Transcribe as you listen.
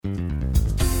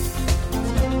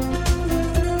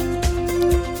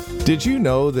Did you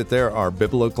know that there are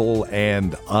biblical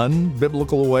and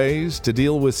unbiblical ways to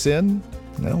deal with sin?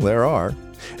 Well, there are.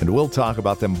 And we'll talk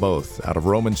about them both out of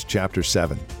Romans chapter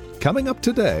 7. Coming up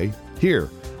today,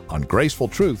 here on Graceful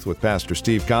Truth with Pastor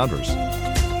Steve Converse.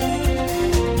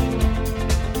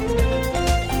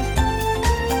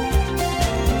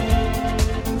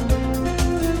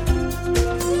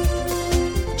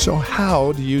 So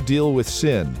how do you deal with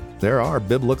sin? There are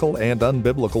biblical and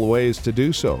unbiblical ways to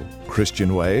do so,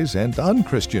 Christian ways and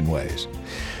unchristian ways.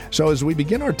 So as we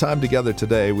begin our time together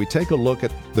today, we take a look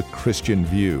at the Christian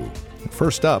view.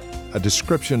 First up, a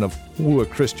description of who a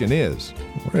Christian is.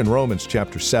 We're in Romans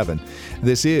chapter 7.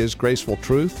 This is Graceful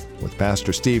Truth with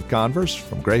Pastor Steve Converse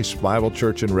from Grace Bible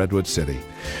Church in Redwood City.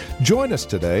 Join us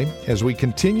today as we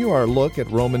continue our look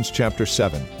at Romans chapter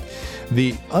 7,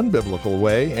 the unbiblical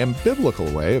way and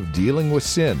biblical way of dealing with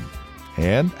sin,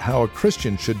 and how a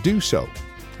Christian should do so.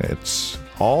 It's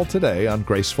all today on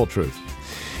Graceful Truth.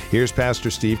 Here's Pastor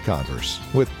Steve Converse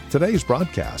with today's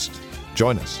broadcast.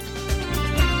 Join us.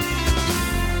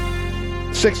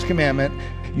 Sixth commandment,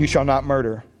 you shall not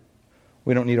murder.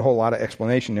 We don't need a whole lot of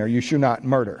explanation there. You should not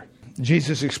murder.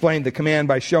 Jesus explained the command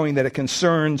by showing that it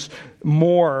concerns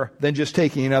more than just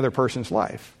taking another person's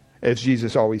life, as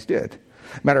Jesus always did.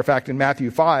 Matter of fact, in Matthew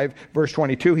 5, verse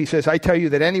 22, he says, I tell you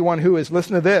that anyone who is,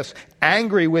 listen to this,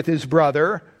 angry with his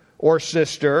brother or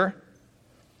sister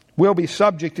will be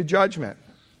subject to judgment.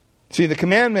 See, the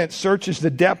commandment searches the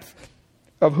depth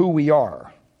of who we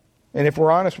are. And if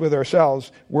we're honest with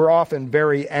ourselves, we're often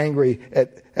very angry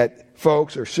at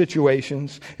folks or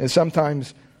situations, and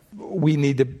sometimes we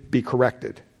need to be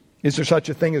corrected. Is there such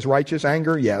a thing as righteous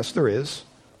anger? Yes, there is.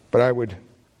 But I would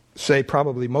say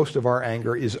probably most of our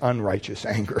anger is unrighteous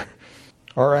anger.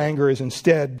 Our anger is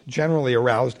instead generally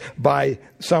aroused by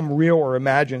some real or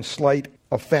imagined slight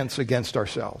offense against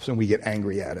ourselves, and we get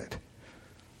angry at it.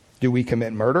 Do we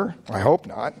commit murder? I hope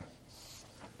not.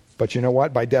 But you know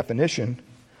what? By definition,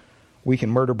 we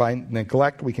can murder by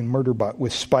neglect, we can murder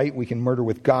with spite, we can murder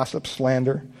with gossip,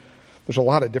 slander. There's a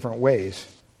lot of different ways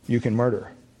you can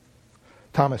murder.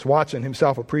 Thomas Watson,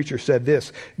 himself a preacher, said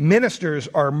this, ministers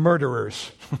are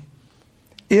murderers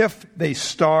if they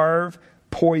starve,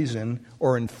 poison,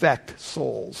 or infect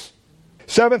souls.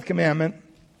 Seventh commandment,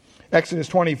 Exodus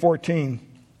 20:14.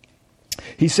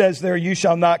 He says there, you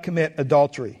shall not commit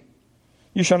adultery.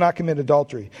 You shall not commit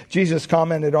adultery. Jesus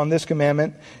commented on this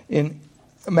commandment in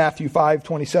Matthew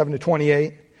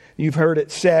 5:27-28. You've heard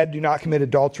it said, do not commit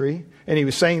adultery. And he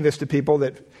was saying this to people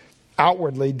that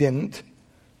outwardly didn't.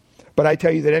 But I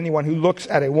tell you that anyone who looks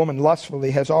at a woman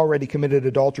lustfully has already committed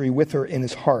adultery with her in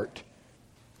his heart.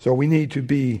 So we need to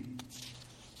be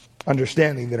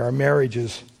understanding that our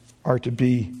marriages are to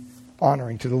be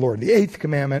honoring to the Lord. The eighth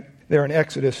commandment, there in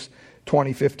Exodus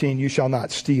 20:15, you shall not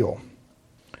steal.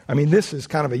 I mean, this is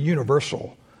kind of a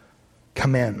universal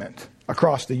commandment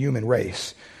across the human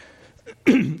race.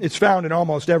 It's found in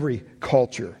almost every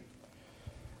culture.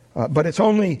 But it's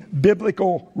only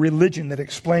biblical religion that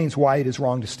explains why it is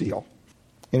wrong to steal.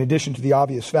 In addition to the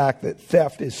obvious fact that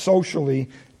theft is socially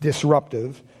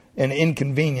disruptive and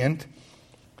inconvenient,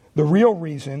 the real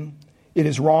reason it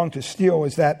is wrong to steal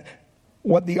is that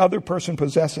what the other person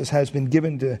possesses has been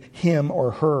given to him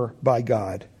or her by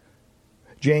God.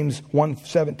 James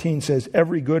 1:17 says,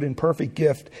 every good and perfect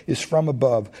gift is from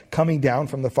above, coming down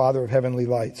from the Father of heavenly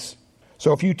lights.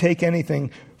 So if you take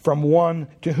anything from one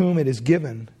to whom it is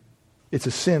given, it's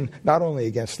a sin not only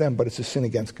against them, but it's a sin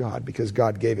against God because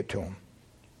God gave it to them.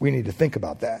 We need to think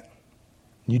about that.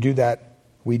 You do that,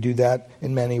 we do that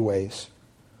in many ways.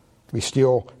 We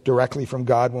steal directly from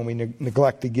God when we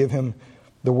neglect to give him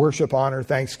the worship, honor,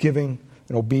 thanksgiving,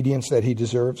 and obedience that he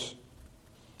deserves.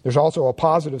 There's also a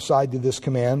positive side to this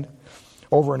command.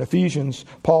 Over in Ephesians,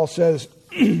 Paul says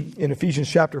in Ephesians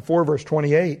chapter 4, verse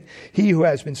 28, he who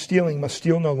has been stealing must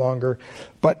steal no longer,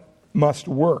 but must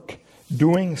work,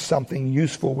 doing something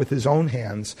useful with his own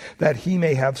hands, that he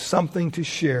may have something to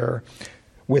share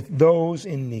with those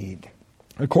in need.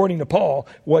 According to Paul,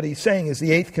 what he's saying is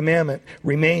the eighth commandment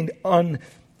remained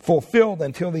unfulfilled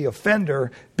until the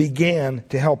offender began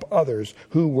to help others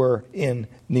who were in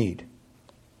need.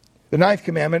 The ninth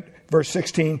commandment, verse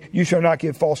 16, you shall not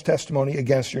give false testimony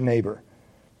against your neighbor.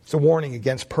 It's a warning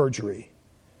against perjury.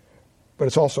 But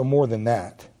it's also more than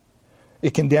that.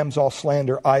 It condemns all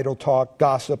slander, idle talk,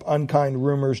 gossip, unkind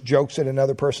rumors, jokes at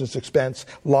another person's expense,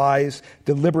 lies,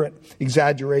 deliberate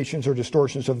exaggerations or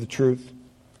distortions of the truth.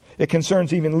 It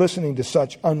concerns even listening to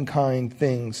such unkind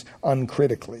things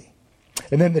uncritically.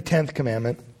 And then the 10th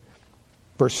commandment,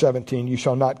 verse 17, you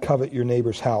shall not covet your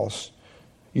neighbor's house.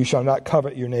 You shall not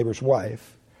covet your neighbor's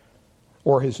wife,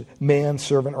 or his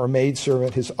manservant or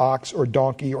maidservant, his ox or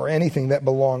donkey, or anything that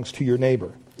belongs to your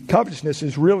neighbor. Covetousness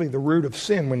is really the root of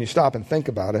sin when you stop and think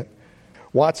about it.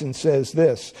 Watson says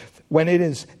this: when it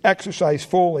is exercised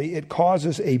fully, it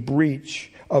causes a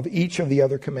breach of each of the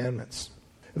other commandments.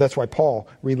 That's why Paul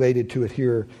related to it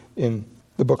here in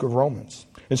the book of Romans.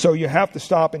 And so you have to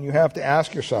stop and you have to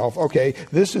ask yourself, okay,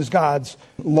 this is God's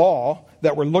law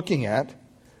that we're looking at.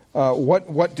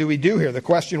 What do we do here? The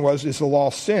question was, is the law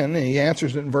sin? And he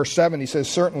answers it in verse 7. He says,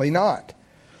 certainly not.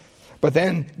 But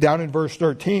then down in verse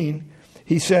 13,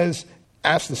 he says,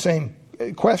 ask the same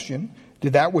question.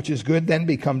 Did that which is good then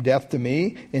become death to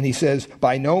me? And he says,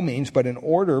 by no means, but in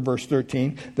order, verse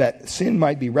 13, that sin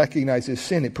might be recognized as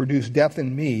sin, it produced death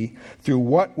in me through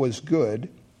what was good,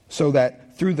 so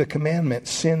that through the commandment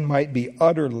sin might be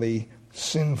utterly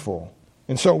sinful.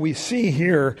 And so we see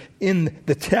here in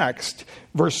the text,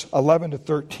 verse 11 to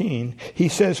 13, he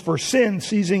says, for sin,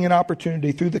 seizing an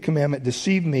opportunity through the commandment,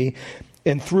 deceived me,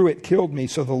 and through it killed me.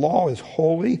 So the law is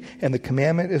holy, and the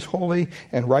commandment is holy,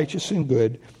 and righteous and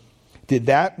good. Did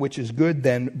that which is good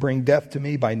then bring death to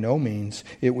me? By no means.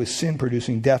 It was sin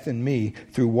producing death in me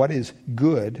through what is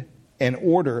good, in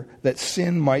order that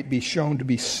sin might be shown to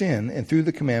be sin, and through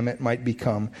the commandment might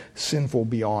become sinful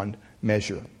beyond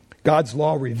measure. God's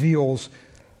law reveals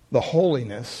the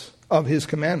holiness of his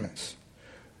commandments.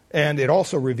 And it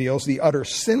also reveals the utter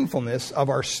sinfulness of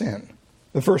our sin.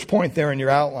 The first point there in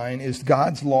your outline is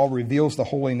God's law reveals the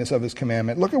holiness of his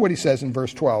commandment. Look at what he says in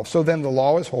verse 12. So then the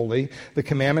law is holy, the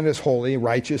commandment is holy,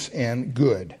 righteous, and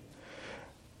good.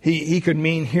 He could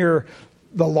mean here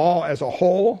the law as a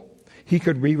whole. He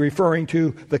could be referring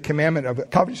to the commandment of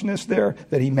covetousness there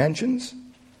that he mentions.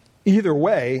 Either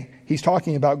way, he's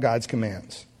talking about God's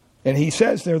commands. And he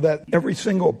says there that every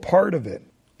single part of it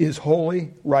is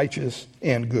holy, righteous,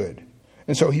 and good.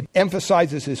 And so he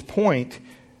emphasizes his point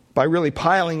by really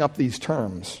piling up these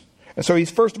terms. And so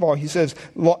first of all, he says,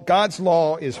 God's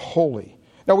law is holy.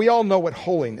 Now, we all know what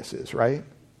holiness is, right?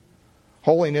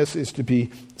 Holiness is to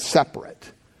be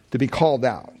separate, to be called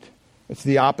out. It's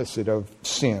the opposite of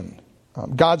sin.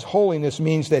 God's holiness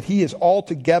means that he is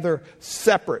altogether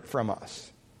separate from us.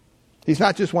 He's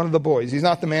not just one of the boys. He's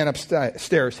not the man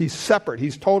upstairs. He's separate.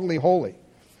 He's totally holy.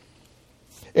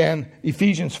 And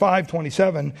Ephesians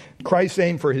 5:27, Christ's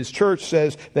aim for his church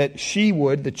says that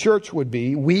the church would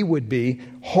be, we would be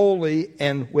holy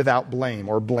and without blame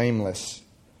or blameless.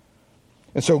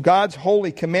 And so God's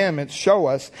holy commandments show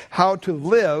us how to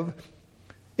live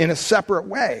in a separate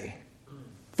way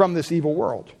from this evil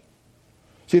world.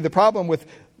 See, the problem with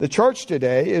the church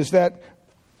today is that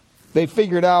they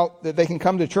figured out that they can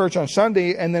come to church on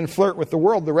Sunday and then flirt with the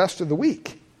world the rest of the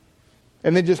week.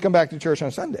 And then just come back to church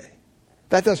on Sunday.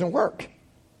 That doesn't work.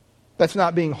 That's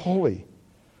not being holy.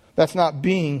 That's not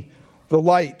being the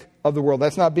light of the world.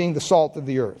 That's not being the salt of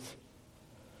the earth.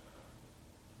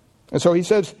 And so he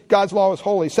says God's law is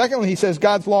holy. Secondly, he says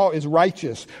God's law is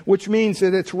righteous, which means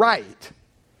that it's right.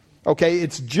 Okay,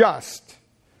 it's just.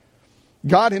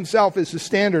 God himself is the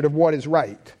standard of what is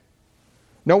right.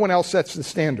 No one else sets the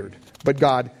standard but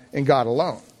God and God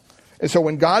alone. And so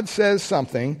when God says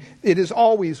something, it is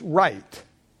always right.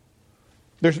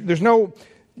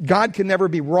 God can never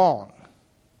be wrong.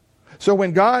 So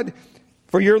when God,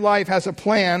 for your life, has a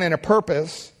plan and a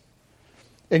purpose,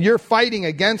 and you're fighting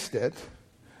against it,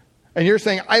 and you're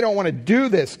saying, I don't want to do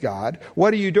this, God,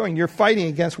 what are you doing? You're fighting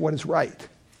against what is right.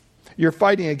 You're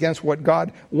fighting against what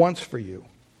God wants for you.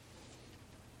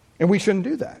 And we shouldn't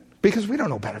do that, because we don't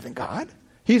know better than God.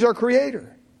 He's our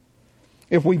creator.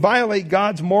 If we violate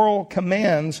God's moral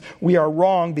commands, we are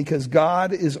wrong, because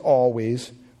God is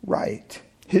always right.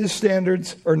 His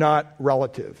standards are not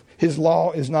relative. His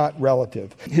law is not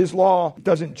relative. His law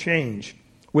doesn't change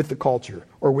with the culture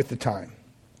or with the time.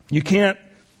 You can't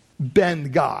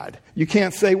bend God. You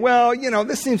can't say, well,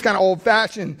 this seems kind of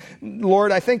old-fashioned.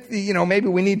 Lord, I think, maybe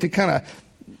we need to kind of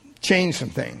change some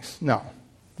things. No.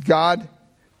 God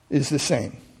is the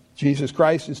same. Jesus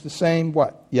Christ is the same,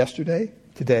 what? Yesterday,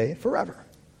 today, forever.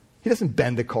 He doesn't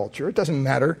bend the culture. It doesn't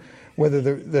matter whether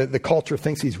the culture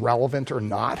thinks he's relevant or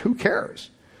not. Who cares?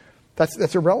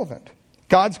 That's irrelevant.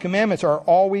 God's commandments are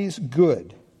always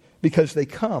good because they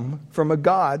come from a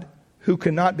God who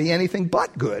cannot be anything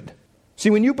but good. See,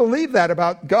 when you believe that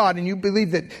about God, and you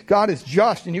believe that God is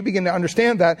just, and you begin to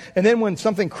understand that, and then when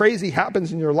something crazy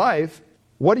happens in your life,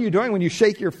 what are you doing when you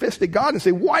shake your fist at God and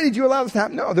say, why did you allow this to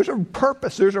happen? No, there's a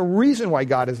purpose. There's a reason why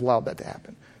God has allowed that to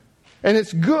happen. And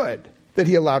it's good that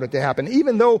he allowed it to happen,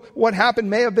 even though what happened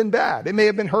may have been bad. It may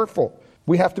have been hurtful.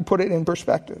 We have to put it in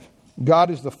perspective.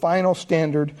 God is the final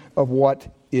standard of what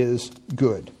is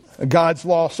good. God's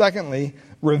law, secondly,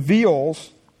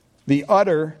 reveals the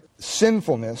utter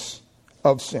sinfulness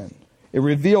of sin. It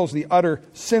reveals the utter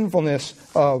sinfulness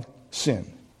of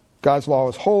sin. God's law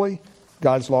is holy.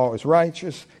 God's law is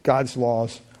righteous. God's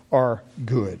laws are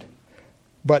good.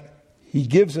 But he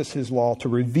gives us his law to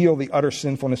reveal the utter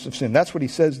sinfulness of sin. That's what he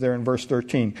says there in verse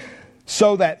 13.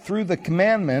 So that through the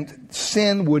commandment,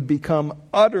 sin would become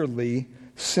utterly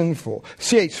sinful.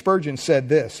 C.H. Spurgeon said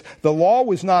this: the law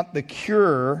was not the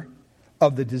cure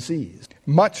of the disease,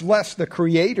 much less the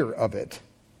creator of it,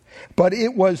 but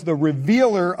it was the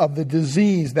revealer of the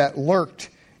disease that lurked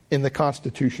in the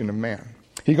constitution of man.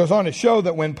 He goes on to show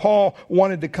that when Paul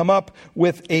wanted to come up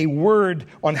with a word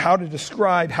on how to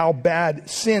describe how bad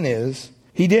sin is,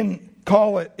 he didn't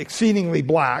call it exceedingly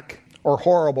black or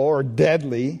horrible or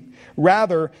deadly.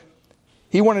 Rather,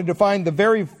 he wanted to find the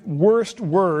very worst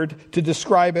word to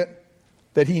describe it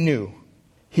that he knew.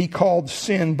 He called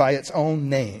sin by its own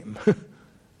name.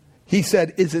 He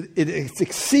said, it's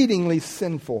exceedingly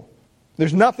sinful.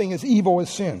 There's nothing as evil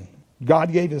as sin.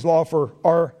 God gave his law for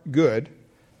our good,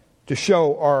 to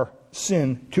show our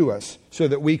sin to us, so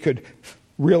that we could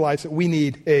realize that we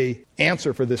need an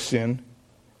answer for this sin.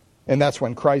 And that's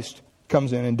when Christ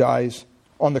comes in and dies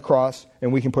on the cross,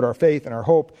 and we can put our faith and our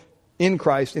hope in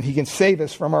Christ, and he can save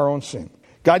us from our own sin.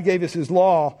 God gave us his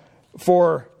law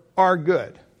for our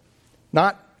good,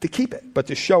 not to keep it, but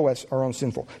to show us our own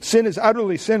sinful. Sin is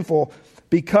utterly sinful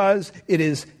because it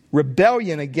is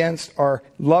rebellion against our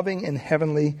loving and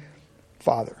heavenly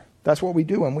Father. That's what we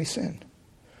do when we sin.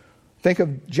 Think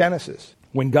of Genesis.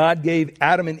 When God gave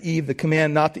Adam and Eve the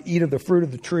command not to eat of the fruit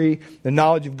of the tree, the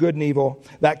knowledge of good and evil,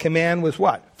 that command was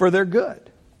what? For their good.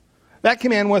 That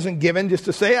command wasn't given just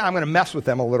to say, I'm going to mess with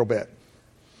them a little bit.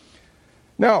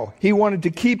 No, he wanted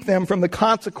to keep them from the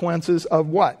consequences of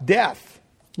what? Death.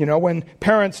 You know, when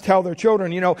parents tell their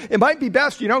children, it might be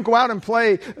best you don't go out and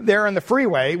play there in the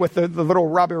freeway with the little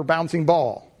rubber bouncing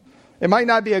ball. It might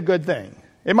not be a good thing.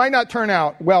 It might not turn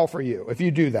out well for you if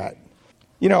you do that.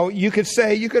 You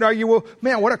could argue, well,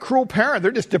 man, what a cruel parent.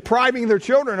 They're just depriving their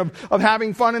children of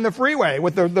having fun in the freeway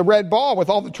with the red ball, with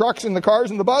all the trucks and the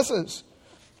cars and the buses.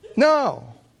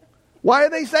 No. Why are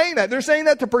they saying that? They're saying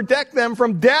that to protect them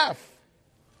from death.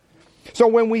 So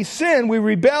when we sin, we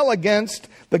rebel against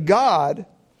the God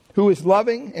who is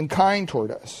loving and kind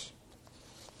toward us.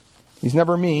 He's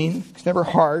never mean. He's never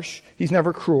harsh. He's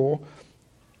never cruel.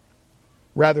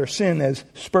 Rather, sin, as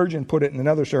Spurgeon put it in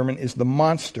another sermon, is the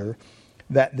monster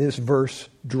that this verse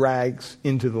drags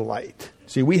into the light.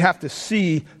 See, we have to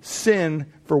see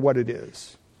sin for what it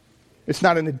is. It's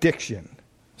not an addiction.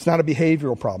 It's not a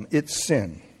behavioral problem. It's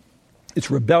sin. It's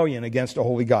rebellion against a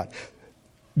holy God.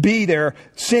 B there,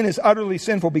 sin is utterly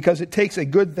sinful because it takes a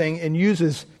good thing and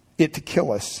uses it to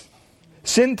kill us.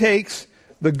 Sin takes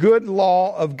the good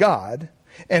law of God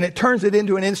and it turns it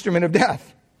into an instrument of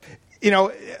death.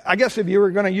 I guess if you were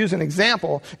going to use an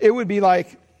example, it would be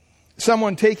like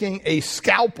someone taking a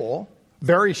scalpel,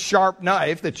 very sharp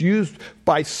knife that's used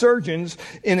by surgeons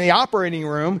in the operating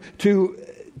room to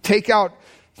take out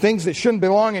things that shouldn't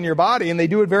belong in your body, and they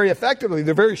do it very effectively.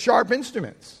 They're very sharp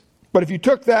instruments. But if you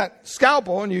took that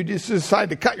scalpel and you just decided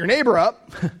to cut your neighbor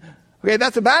up, okay,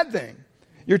 that's a bad thing.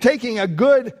 You're taking a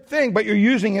good thing, but you're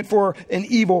using it for an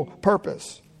evil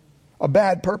purpose, a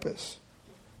bad purpose.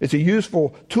 It's a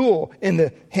useful tool in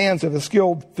the hands of a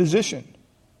skilled physician.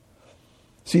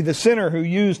 See, the sinner who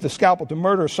used the scalpel to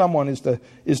murder someone is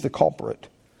the culprit.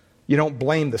 You don't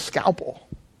blame the scalpel.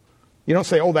 You don't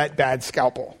say, oh, that bad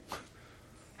scalpel.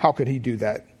 How could he do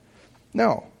that?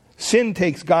 No. Sin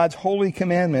takes God's holy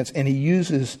commandments and he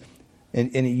uses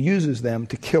them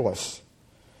to kill us.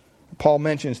 Paul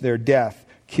mentions their death,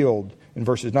 killed, in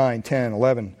verses 9, 10,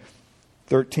 11,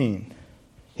 13.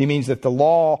 He means that the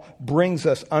law brings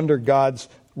us under God's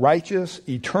righteous,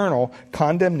 eternal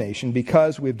condemnation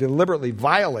because we've deliberately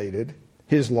violated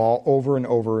his law over and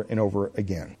over and over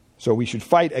again. So we should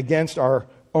fight against our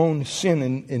own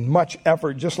sin in much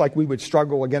effort, just like we would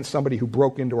struggle against somebody who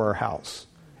broke into our house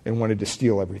and wanted to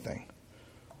steal everything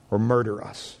or murder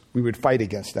us. We would fight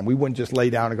against them. We wouldn't just lay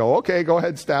down and go, okay, go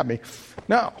ahead, stab me.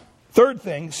 No. Third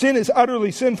thing, sin is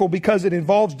utterly sinful because it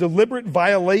involves deliberate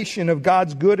violation of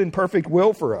God's good and perfect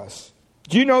will for us.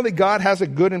 Do you know that God has a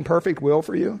good and perfect will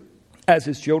for you as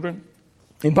his children?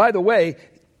 And by the way,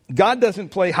 God doesn't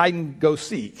play hide and go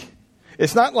seek.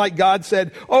 It's not like God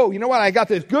said, oh, you know what? I got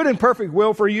this good and perfect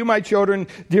will for you, my children,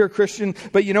 dear Christian.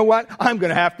 But you know what? I'm going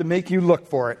to have to make you look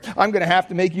for it. I'm going to have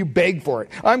to make you beg for it.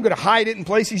 I'm going to hide it in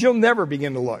places you'll never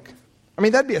begin to look. I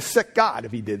mean, that'd be a sick God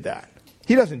if he did that.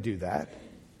 He doesn't do that.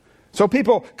 So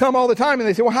people come all the time and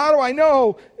they say, well, how do I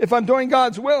know if I'm doing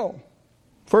God's will?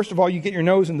 First of all, you get your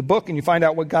nose in the book and you find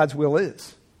out what God's will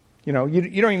is. You don't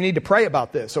even need to pray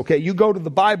about this, okay? You go to the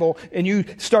Bible and you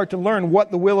start to learn what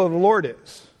the will of the Lord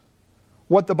is,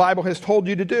 what the Bible has told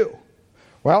you to do.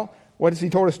 Well, what has He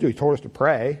told us to do? He told us to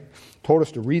pray, told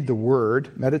us to read the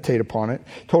Word, meditate upon it,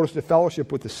 told us to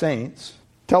fellowship with the saints,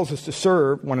 tells us to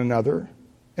serve one another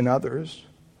and others.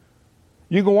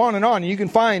 You go on, and you can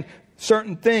find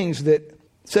certain things that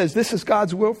says this is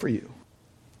God's will for you.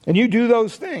 And you do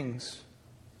those things.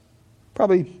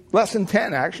 Probably less than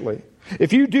 10, actually.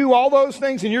 If you do all those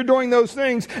things and you're doing those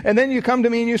things, and then you come to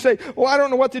me and you say, well, I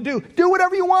don't know what to do. Do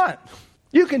whatever you want.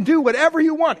 You can do whatever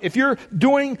you want if you're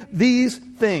doing these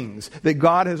things that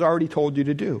God has already told you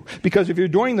to do. Because if you're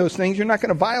doing those things, you're not going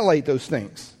to violate those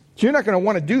things. So you're not going to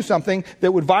want to do something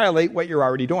that would violate what you're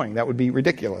already doing. That would be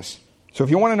ridiculous. So if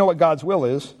you want to know what God's will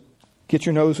is, get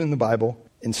your nose in the Bible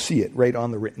and see it right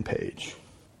on the written page.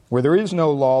 Where there is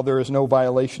no law, there is no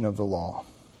violation of the law.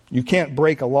 You can't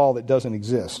break a law that doesn't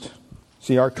exist.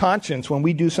 See, our conscience, when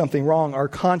we do something wrong, our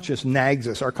conscience nags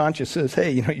us. Our conscience says,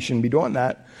 hey, you shouldn't be doing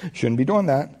that. You shouldn't be doing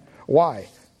that. Why?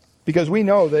 Because we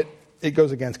know that it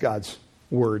goes against God's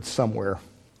word somewhere.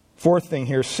 Fourth thing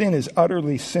here, sin is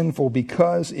utterly sinful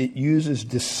because it uses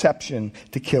deception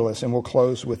to kill us. And we'll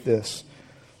close with this.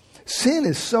 Sin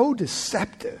is so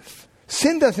deceptive.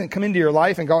 Sin doesn't come into your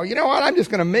life and go, you know what, I'm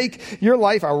just going to make your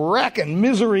life a wreck and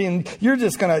misery and you're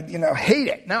just going to, hate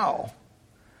it. No.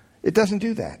 It doesn't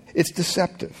do that. It's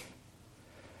deceptive.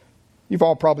 You've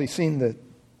all probably seen the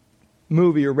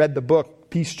movie or read the book,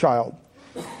 Peace Child,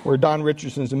 where Don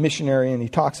Richardson is a missionary and he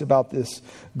talks about this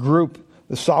group,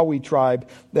 the Sawi tribe,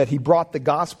 that he brought the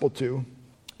gospel to.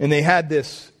 And they had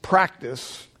this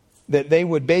practice that they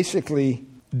would basically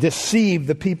deceive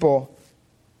the people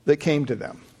that came to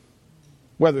them,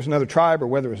 whether it's another tribe or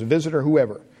whether it's a visitor,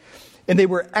 whoever. And they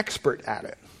were expert at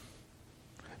it.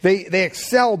 They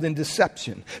excelled in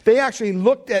deception. They actually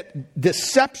looked at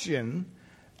deception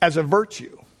as a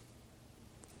virtue.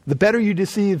 The better you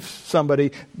deceive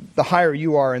somebody, the higher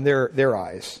you are in their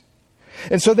eyes.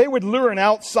 And so they would lure an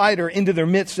outsider into their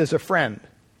midst as a friend.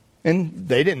 And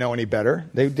they didn't know any better.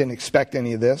 They didn't expect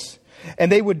any of this.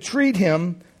 And they would treat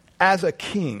him as a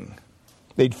king.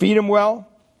 They'd feed him well.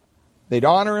 They'd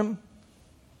honor him.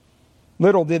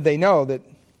 Little did he know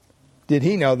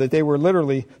that they were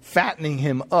literally fattening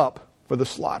him up for the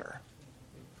slaughter.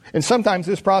 And sometimes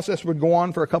this process would go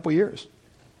on for a couple years.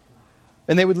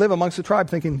 And they would live amongst the tribe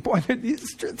thinking, boy,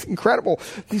 it's incredible.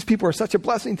 These people are such a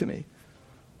blessing to me.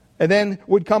 And then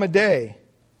would come a day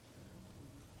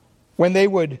when they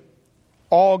would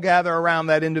all gather around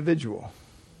that individual.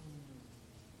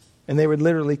 And they would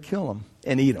literally kill him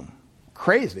and eat him.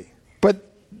 Crazy. But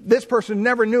this person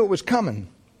never knew it was coming.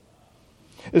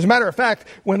 As a matter of fact,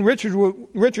 when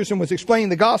Richardson was explaining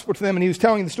the gospel to them and he was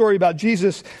telling the story about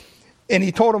Jesus and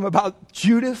he told them about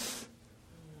Judas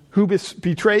who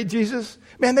betrayed Jesus,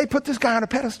 man, they put this guy on a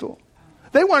pedestal.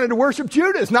 They wanted to worship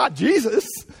Judas, not Jesus.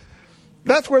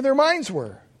 That's where their minds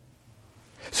were.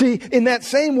 See, in that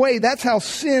same way, that's how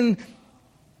sin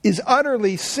is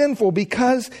utterly sinful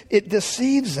because it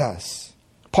deceives us.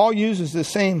 Paul uses the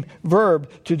same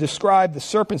verb to describe the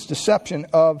serpent's deception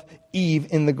of Eve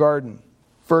in the garden.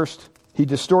 First, he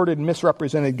distorted and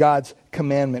misrepresented God's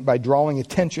commandment by drawing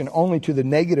attention only to the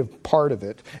negative part of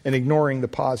it and ignoring the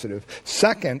positive.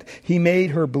 Second, he made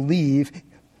her believe,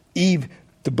 Eve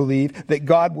to believe, that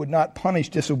God would not punish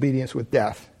disobedience with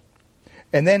death.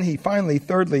 And then he finally,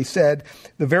 thirdly, said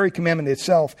the very commandment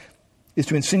itself is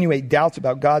to insinuate doubts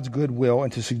about God's goodwill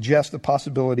and to suggest the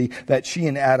possibility that she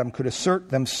and Adam could assert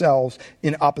themselves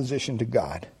in opposition to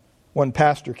God. One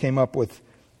pastor came up with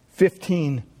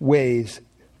 15 ways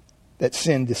that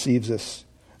sin deceives us.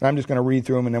 And I'm just going to read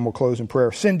through them and then we'll close in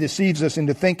prayer. Sin deceives us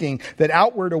into thinking that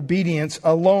outward obedience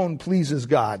alone pleases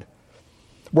God,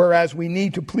 whereas we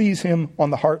need to please Him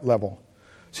on the heart level.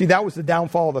 See, that was the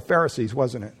downfall of the Pharisees,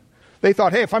 wasn't it? They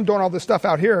thought, hey, if I'm doing all this stuff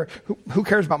out here, who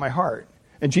cares about my heart?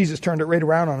 And Jesus turned it right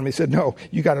around on them. He said, no,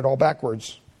 you got it all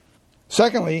backwards.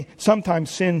 Secondly,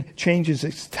 sometimes sin changes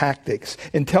its tactics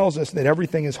and tells us that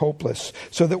everything is hopeless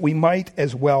so that we might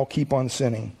as well keep on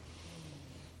sinning.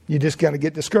 You just got to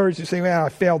get discouraged. You say, well, I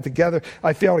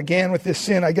failed again with this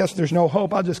sin. I guess there's no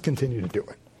hope. I'll just continue to do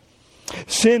it.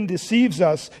 Sin deceives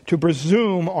us to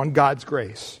presume on God's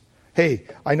grace. Hey,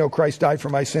 I know Christ died for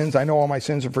my sins. I know all my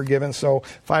sins are forgiven. So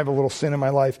if I have a little sin in my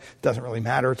life, it doesn't really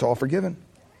matter. It's all forgiven.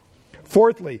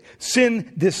 Fourthly,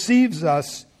 sin deceives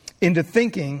us into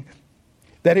thinking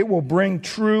that it will bring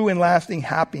true and lasting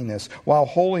happiness, while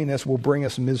holiness will bring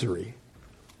us misery.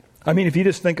 I mean, if you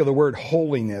just think of the word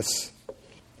holiness,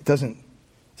 it doesn't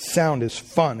sound as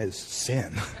fun as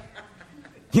sin.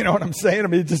 You know what I'm saying? I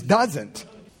mean, it just doesn't.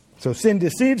 So sin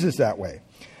deceives us that way.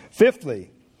 Fifthly,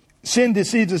 sin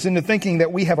deceives us into thinking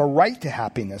that we have a right to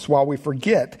happiness while we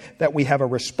forget that we have a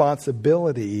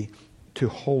responsibility to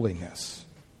holiness.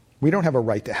 We don't have a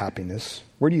right to happiness.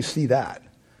 Where do you see that?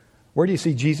 Where do you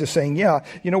see Jesus saying, yeah,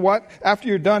 you know what? After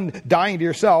you're done dying to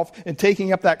yourself and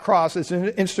taking up that cross as an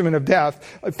instrument of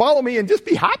death, follow me and just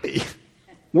be happy.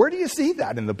 Where do you see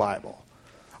that in the Bible?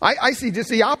 I see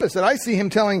just the opposite. I see him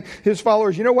telling his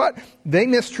followers, you know what? They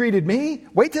mistreated me.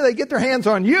 Wait till they get their hands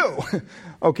on you.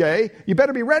 Okay? You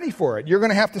better be ready for it. You're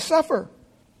going to have to suffer.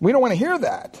 We don't want to hear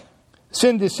that.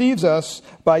 Sin deceives us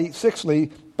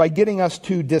sixthly, by getting us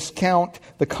to discount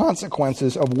the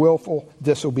consequences of willful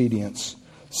disobedience.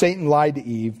 Satan lied to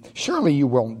Eve, surely you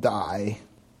won't die.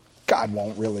 God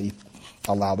won't really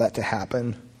allow that to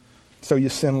happen. So you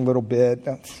sin a little bit.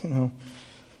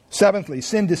 Seventhly,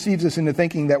 sin deceives us into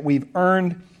thinking that we've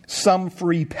earned some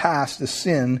free pass to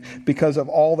sin because of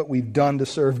all that we've done to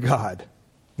serve God.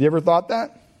 You ever thought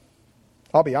that?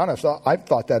 I'll be honest, I've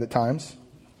thought that at times.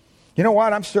 You know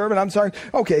what, I'm serving, I'm sorry.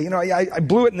 Okay, I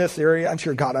blew it in this area. I'm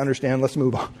sure God understands. Let's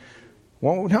move on.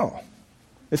 Well, no,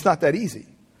 it's not that easy.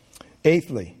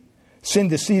 Eighthly, sin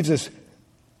deceives us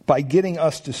by getting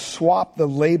us to swap the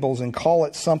labels and call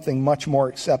it something much more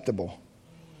acceptable.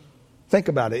 Think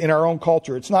about it. In our own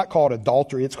culture, it's not called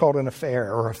adultery. It's called an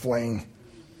affair or a fling.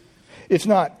 It's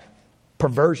not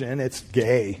perversion. It's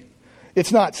gay.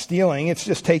 It's not stealing. It's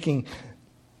just taking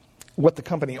what the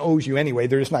company owes you anyway.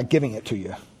 They're just not giving it to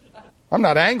you. I'm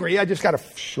not angry. I just got a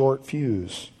short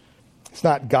fuse. It's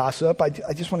not gossip. I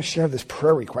just want to share this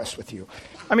prayer request with you.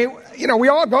 I mean, we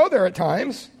all go there at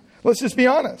times. Let's just be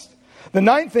honest. The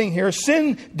ninth thing here,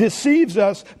 sin deceives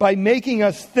us by making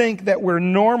us think that we're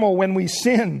normal when we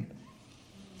sin.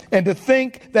 And to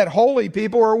think that holy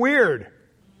people are weird.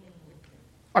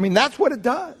 I mean, that's what it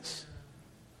does.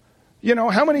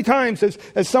 How many times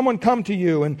has someone come to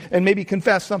you and maybe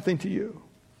confess something to you?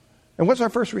 And what's our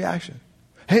first reaction?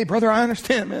 Hey, brother, I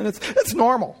understand, man. It's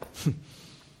normal.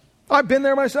 I've been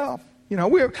there myself.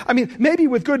 Maybe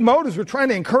with good motives, we're trying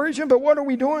to encourage him, but what are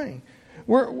we doing?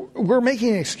 We're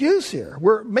making an excuse here.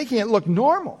 We're making it look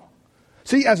normal.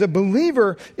 See, as a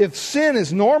believer, if sin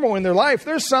is normal in their life,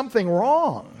 there's something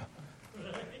wrong.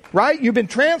 Right? You've been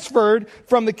transferred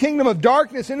from the kingdom of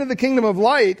darkness into the kingdom of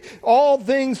light. All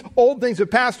things, old things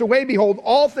have passed away. Behold,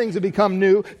 all things have become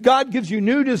new. God gives you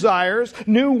new desires,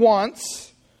 new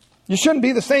wants. You shouldn't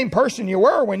be the same person you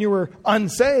were when you were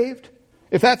unsaved.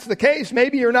 If that's the case,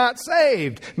 maybe you're not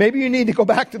saved. Maybe you need to go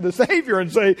back to the Savior and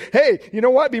say, hey, you know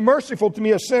what? Be merciful to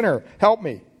me, a sinner. Help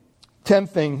me. 10th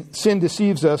thing, sin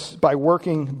deceives us by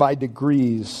working by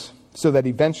degrees so that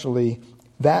eventually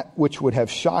that which would have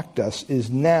shocked us is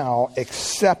now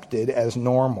accepted as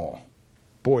normal.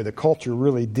 Boy, the culture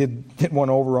really did one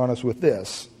over on us with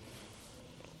this.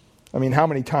 I mean, how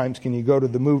many times can you go to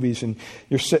the movies and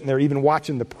you're sitting there even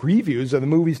watching the previews of the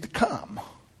movies to come?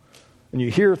 And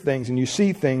you hear things and you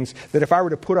see things that if I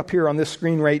were to put up here on this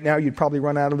screen right now, you'd probably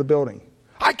run out of the building.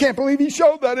 I can't believe he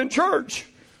showed that in church.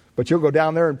 But you'll go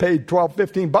down there and pay $12,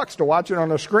 $15 to watch it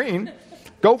on a screen.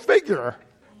 Go figure.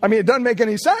 I mean, it doesn't make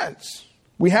any sense.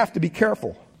 We have to be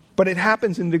careful. But it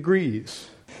happens in degrees.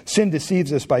 Sin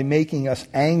deceives us by making us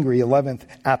angry, 11th,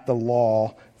 at the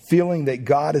law, feeling that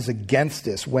God is against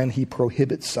us when he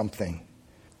prohibits something.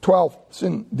 12th,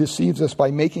 sin deceives us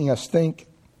by making us think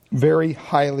very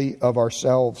highly of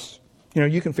ourselves.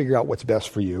 You can figure out what's best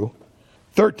for you.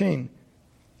 13,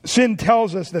 sin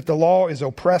tells us that the law is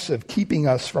oppressive, keeping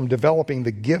us from developing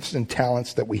the gifts and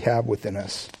talents that we have within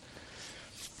us.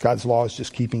 God's law is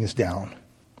just keeping us down.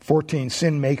 14,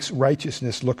 sin makes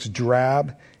righteousness looks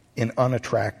drab and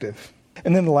unattractive.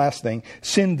 And then the last thing,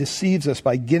 sin deceives us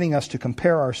by getting us to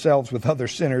compare ourselves with other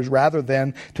sinners rather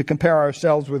than to compare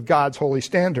ourselves with God's holy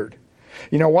standard.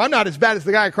 Well, I'm not as bad as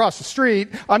the guy across the street.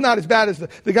 I'm not as bad as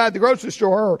the guy at the grocery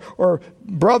store or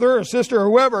brother or sister or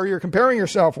whoever you're comparing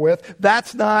yourself with.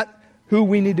 That's not who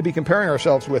we need to be comparing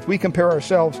ourselves with. We compare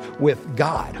ourselves with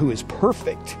God, who is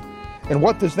perfect. And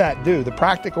what does that do? The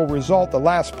practical result, the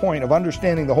last point of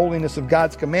understanding the holiness of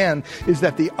God's command, is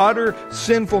that the utter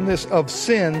sinfulness of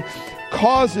sin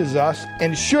causes us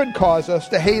and should cause us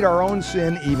to hate our own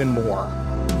sin even more.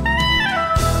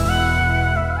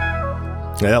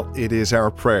 Well, it is our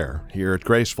prayer here at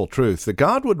Graceful Truth that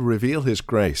God would reveal his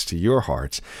grace to your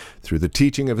hearts through the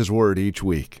teaching of his word each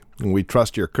week. And we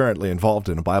trust you're currently involved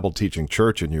in a Bible teaching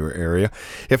church in your area.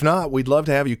 If not, we'd love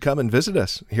to have you come and visit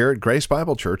us here at Grace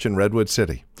Bible Church in Redwood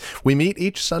City. We meet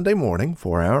each Sunday morning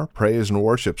for our praise and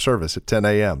worship service at 10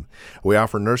 a.m. We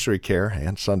offer nursery care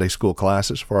and Sunday school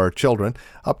classes for our children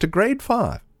up to grade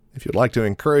 5. If you'd like to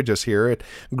encourage us here at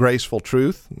Graceful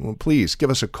Truth, please give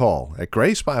us a call at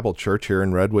Grace Bible Church here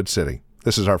in Redwood City.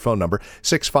 This is our phone number,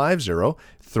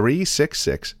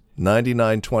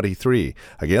 650-366-9923.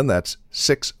 Again, that's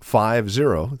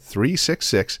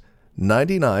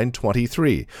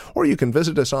 650-366-9923. Or you can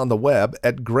visit us on the web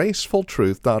at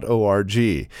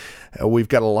gracefultruth.org. We've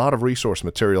got a lot of resource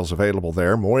materials available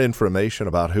there, more information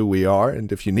about who we are,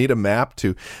 and if you need a map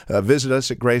to visit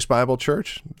us at Grace Bible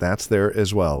Church, that's there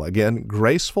as well. Again,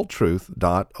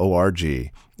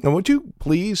 gracefultruth.org. And would you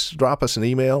please drop us an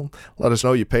email? Let us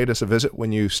know you paid us a visit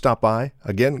when you stop by.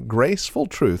 Again,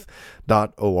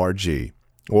 gracefultruth.org.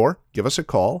 Or give us a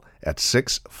call at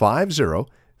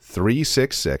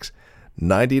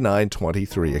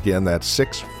 650-366-9923. Again, that's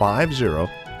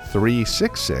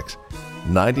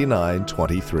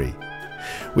 650-366-9923.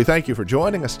 We thank you for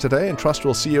joining us today and trust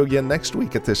we'll see you again next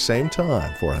week at this same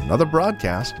time for another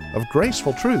broadcast of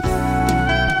Graceful Truth.